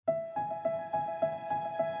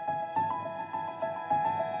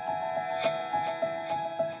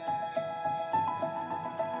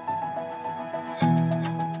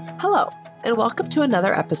and welcome to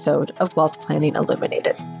another episode of Wealth Planning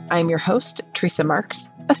Illuminated. I'm your host, Teresa Marks,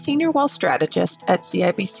 a senior wealth strategist at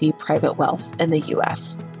CIBC Private Wealth in the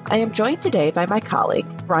U.S. I am joined today by my colleague,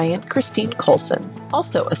 Ryan Christine Colson,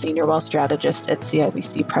 also a senior wealth strategist at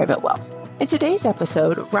CIBC Private Wealth. In today's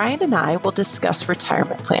episode, Ryan and I will discuss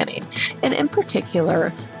retirement planning, and in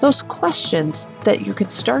particular, those questions that you can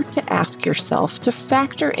start to ask yourself to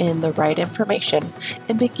factor in the right information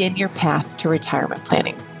and begin your path to retirement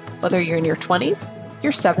planning, whether you're in your 20s,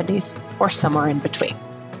 your 70s, or somewhere in between.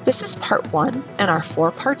 This is part one in our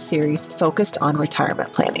 4-part series focused on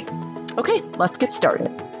retirement planning. Okay, let's get started.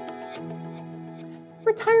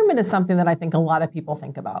 Retirement is something that I think a lot of people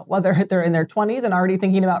think about, whether they're in their 20s and already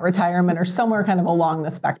thinking about retirement or somewhere kind of along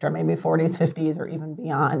the spectrum, maybe 40s, 50s, or even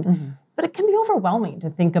beyond. Mm-hmm. But it can be overwhelming to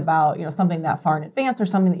think about, something that far in advance or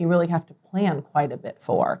something that you really have to plan quite a bit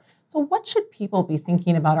for. So what should people be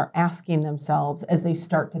thinking about or asking themselves as they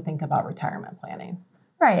start to think about retirement planning?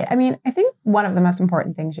 Right. I mean, I think one of the most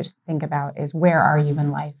important things you should think about is where are you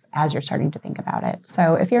in life as you're starting to think about it.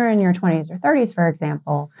 So if you're in your 20s or 30s, for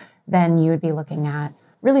example, then you would be looking at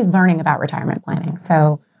really learning about retirement planning.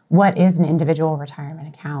 So what is an individual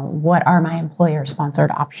retirement account? What are my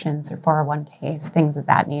employer-sponsored options or 401ks, things of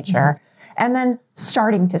that nature? Mm-hmm. And then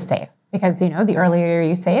starting to save. Because, the earlier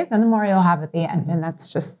you save, then the more you'll have at the end. And that's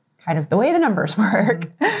just kind of the way the numbers work.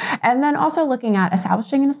 Mm-hmm. And then also looking at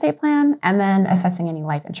establishing an estate plan and then assessing any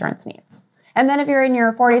life insurance needs. And then if you're in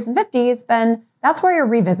your 40s and 50s, then that's where you're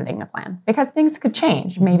revisiting the plan because things could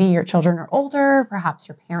change. Maybe your children are older, perhaps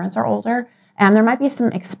your parents are older, and there might be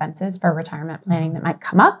some expenses for retirement planning that might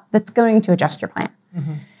come up that's going to adjust your plan.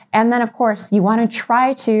 Mm-hmm. And then, of course, you want to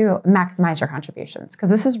try to maximize your contributions because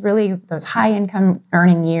this is really those high income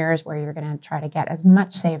earning years where you're going to try to get as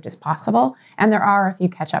much saved as possible. And there are a few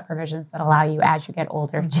catch-up provisions that allow you as you get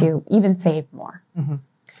older mm-hmm. to even save more. Mm-hmm.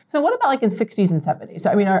 So what about like in 60s and 70s? So,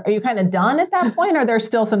 are you kind of done at that point or are there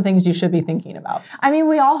still some things you should be thinking about? I mean,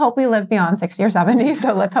 we all hope we live beyond 60 or 70,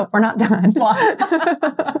 so let's hope we're not done.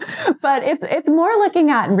 But it's more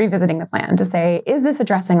looking at and revisiting the plan to say, is this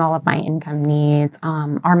addressing all of my income needs?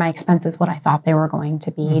 Are my expenses what I thought they were going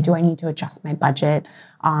to be? Mm-hmm. Do I need to adjust my budget?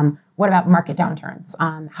 What about market downturns?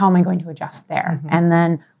 How am I going to adjust there? Mm-hmm. And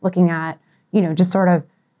then looking at, just sort of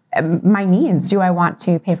my needs. Do I want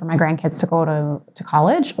to pay for my grandkids to go to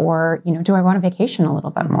college or, do I want to vacation a little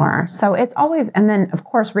bit more? So it's always, and then of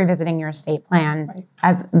course, revisiting your estate plan right.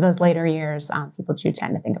 As those later years, people do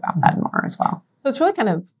tend to think about that more as well. So it's really kind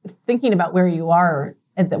of thinking about where you are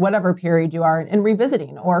at whatever period you are and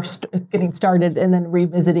revisiting or getting started and then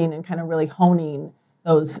revisiting and kind of really honing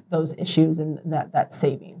those issues and that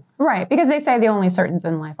saving. Right, because they say the only certains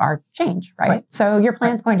in life are change, right? So your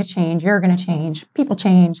plan's going to change, you're going to change, people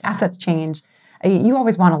change, assets change. You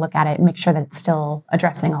always want to look at it and make sure that it's still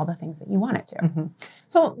addressing all the things that you want it to. Mm-hmm.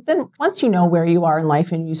 So then once you know where you are in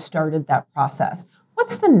life and you started that process,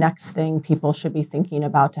 what's the next thing people should be thinking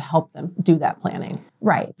about to help them do that planning?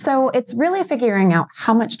 Right, so it's really figuring out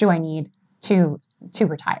how much do I need to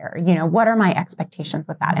retire? What are my expectations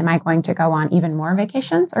with that? Am I going to go on even more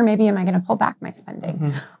vacations or maybe am I going to pull back my spending?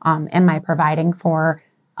 Mm-hmm. Am I providing for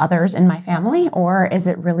others in my family or is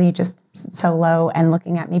it really just solo and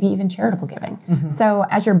looking at maybe even charitable giving? Mm-hmm. So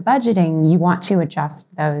as you're budgeting, you want to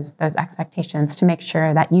adjust those expectations to make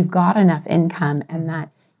sure that you've got enough income and that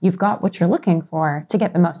you've got what you're looking for to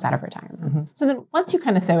get the most out of retirement. Mm-hmm. So then once you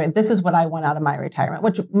kind of say, this is what I want out of my retirement,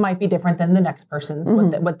 which might be different than the next person's,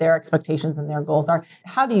 mm-hmm. what their expectations and their goals are,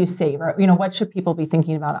 how do you save? Or, what should people be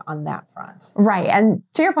thinking about on that front? Right. And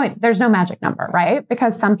to your point, there's no magic number, right?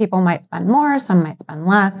 Because some people might spend more, some might spend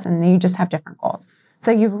less, and you just have different goals. So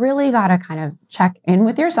you've really got to kind of check in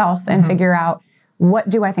with yourself and mm-hmm. figure out, what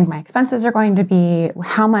do I think my expenses are going to be?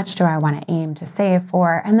 How much do I want to aim to save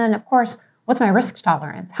for? And then, of course, what's my risk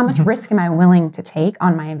tolerance? How much mm-hmm. risk am I willing to take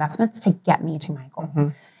on my investments to get me to my goals? Mm-hmm.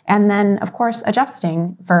 And then, of course,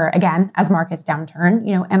 adjusting for, again, as markets downturn,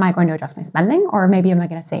 am I going to adjust my spending or maybe am I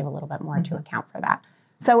going to save a little bit more mm-hmm. to account for that?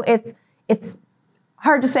 So it's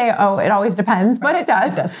hard to say, it always depends, but it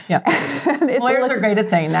does. It does. Yeah. Lawyers are great at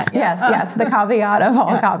saying that. Yeah. Yes, the caveat of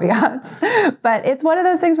all caveats. But it's one of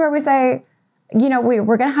those things where we say,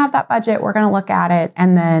 we're going to have that budget. We're going to look at it.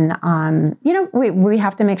 And then, we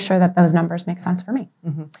have to make sure that those numbers make sense for me.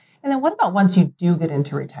 Mm-hmm. And then what about once you do get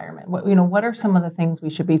into retirement? What are some of the things we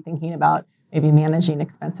should be thinking about maybe managing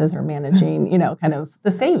expenses or managing, kind of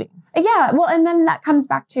the saving? Yeah. Well, and then that comes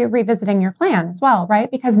back to revisiting your plan as well, right?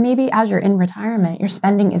 Because maybe as you're in retirement, your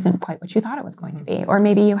spending isn't quite what you thought it was going to be. Or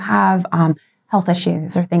maybe you have health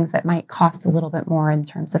issues or things that might cost a little bit more in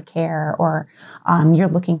terms of care, or you're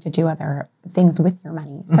looking to do other things with your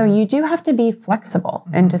money. So you do have to be flexible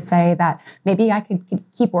and to say that maybe I could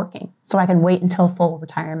keep working so I can wait until full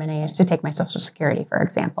retirement age to take my Social Security, for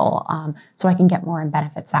example, so I can get more in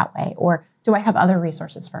benefits that way. Or do I have other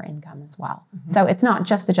resources for income as well? So it's not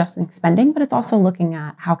just adjusting spending, but it's also looking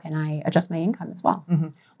at how can I adjust my income as well.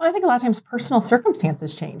 Well, I think a lot of times personal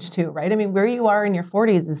circumstances change too, right? I mean, where you are in your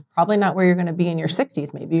 40s is probably not where you're going to be in your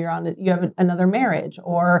 60s. Maybe you have another marriage,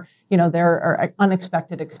 or there are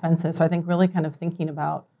unexpected expenses. So I think really kind of thinking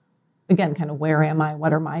about, again, kind of where am I?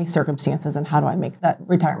 What are my circumstances, and how do I make that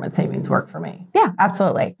retirement savings work for me? Yeah,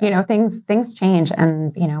 absolutely. Things change,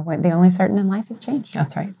 and the only certain in life is change.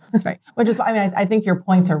 That's right. That's right. Which is, I think your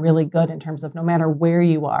points are really good in terms of no matter where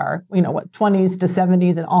you are, 20s to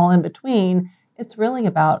 70s and all in between. It's really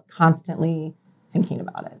about constantly thinking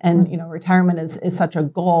about it. And, retirement is such a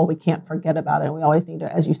goal. We can't forget about it. And we always need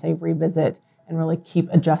to, as you say, revisit and really keep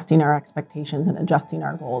adjusting our expectations and adjusting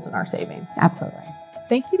our goals and our savings. Absolutely.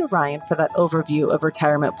 Thank you to Ryan for that overview of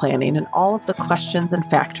retirement planning and all of the questions and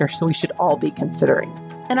factors we should all be considering.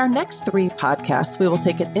 In our next 3 podcasts, we will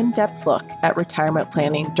take an in-depth look at retirement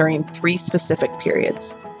planning during 3 specific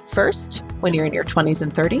periods. First, when you're in your 20s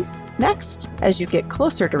and 30s. Next, as you get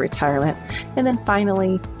closer to retirement. And then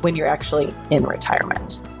finally, when you're actually in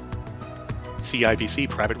retirement. CIBC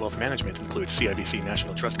Private Wealth Management includes CIBC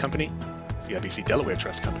National Trust Company, CIBC Delaware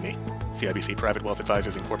Trust Company, CIBC Private Wealth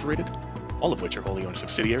Advisors Incorporated, all of which are wholly owned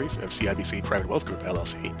subsidiaries of CIBC Private Wealth Group,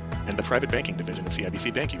 LLC, and the private banking division of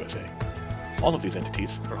CIBC Bank USA. All of these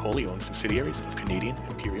entities are wholly owned subsidiaries of Canadian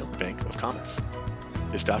Imperial Bank of Commerce.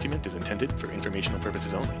 This document is intended for informational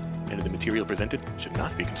purposes only, and the material presented should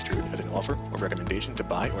not be construed as an offer or recommendation to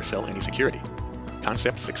buy or sell any security.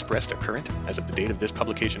 Concepts expressed are current as of the date of this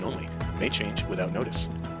publication only, may change without notice.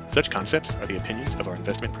 Such concepts are the opinions of our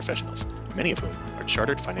investment professionals, many of whom are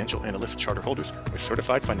Chartered Financial Analyst charter holders or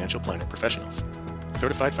Certified Financial Planner professionals.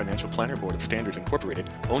 Certified Financial Planner Board of Standards Incorporated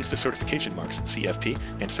owns the certification marks CFP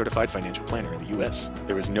and Certified Financial Planner in the U.S.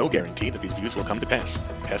 There is no guarantee that these views will come to pass.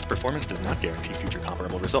 Past performance does not guarantee future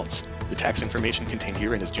comparable results. The tax information contained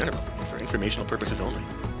herein is general and for informational purposes only.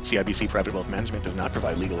 CIBC Private Wealth Management does not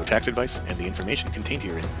provide legal or tax advice, and the information contained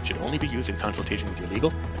herein should only be used in consultation with your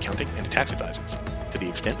legal, accounting, and tax advisors. To the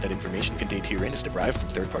extent that information contained herein is derived from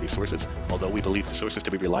third-party sources, although we believe the sources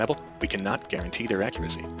to be reliable, we cannot guarantee their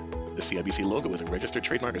accuracy. The CIBC logo is a registered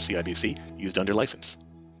trademark of CIBC used under license.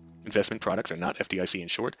 Investment products are not FDIC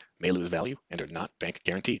insured, may lose value, and are not bank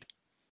guaranteed.